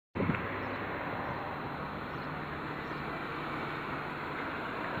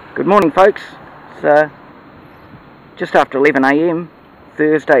Good morning, folks. It's just after 11 AM,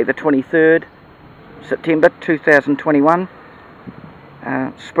 Thursday the 23rd September 2021.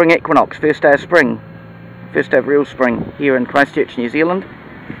 Spring equinox, first day of spring, first day of real spring here in Christchurch, New Zealand.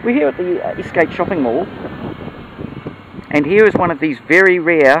 We're here at the Eastgate shopping mall, and here is one of these very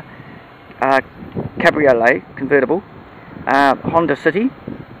rare Cabrio convertible Honda City.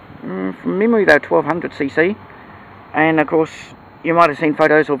 From memory though, 1200cc, and of course you might have seen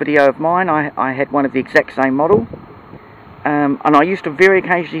photos or video of mine. I had one of the exact same model, and I used to very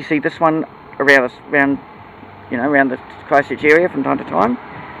occasionally see this one around the Christchurch area from time to time.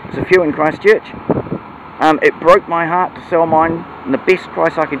 There's a few in Christchurch. It broke my heart to sell mine, and the best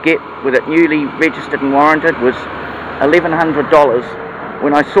price I could get with it newly registered and warranted was $1,100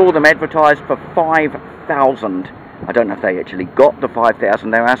 when I saw them advertised for $5,000. I don't know if they actually got the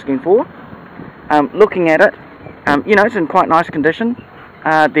 $5,000 they were asking for. Looking at it, it's in quite nice condition.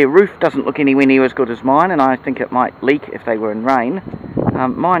 Their roof doesn't look anywhere near as good as mine, and I think it might leak if they were in rain.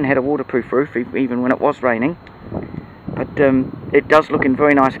 Mine had a waterproof roof even when it was raining, but it does look in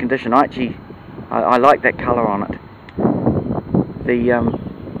very nice condition. I like that colour on it.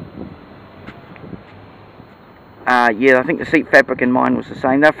 I think the seat fabric in mine was the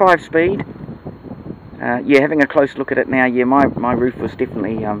same. They're 5-speed. Having a close look at it now, my roof was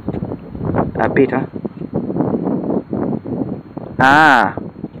definitely better.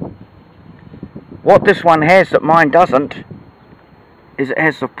 What this one has that mine doesn't is it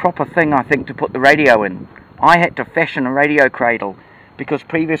has the proper thing, I think, to put the radio in. I had to fashion a radio cradle because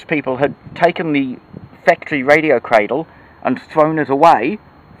previous people had taken the factory radio cradle and thrown it away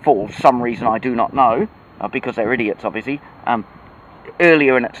for some reason I do not know, because they're idiots obviously,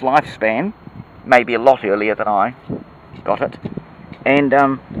 earlier in its lifespan, maybe a lot earlier than I got it, and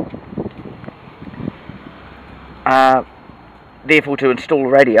therefore to install a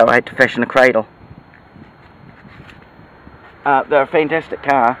radio I had to fashion a cradle. They're a fantastic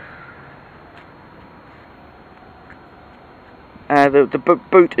car. The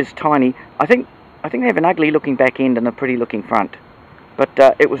boot is tiny. I think they have an ugly looking back end and a pretty looking front, but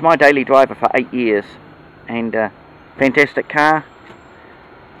it was my daily driver for 8 years, and fantastic car.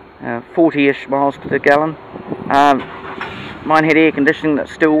 40-ish miles per gallon. Mine had air conditioning that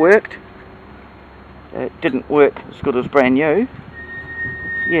still worked. It didn't work as good as brand new.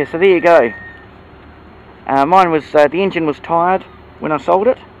 Yeah, so there you go. Mine was, the engine was tired when I sold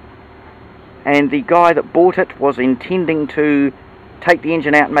it, and the guy that bought it was intending to take the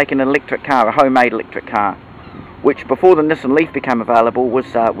engine out and make an electric car, a homemade electric car, which before the Nissan Leaf became available was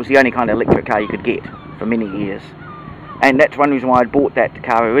the only kind of electric car you could get for many years. And that's one reason why I bought that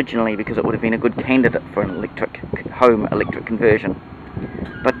car originally, because it would have been a good candidate for an home electric conversion.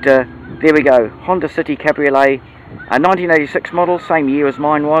 But there we go, Honda City Cabriolet, a 1986 model, same year as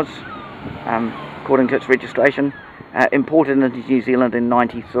mine was, according to its registration, imported into New Zealand in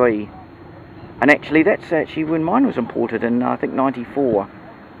 '93. And actually that's when mine was imported in, I think, '94.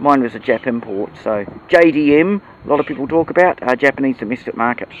 Mine was a Jap import, so JDM, a lot of people talk about, Japanese domestic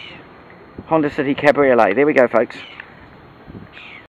market. Honda City Cabriolet, there we go, folks.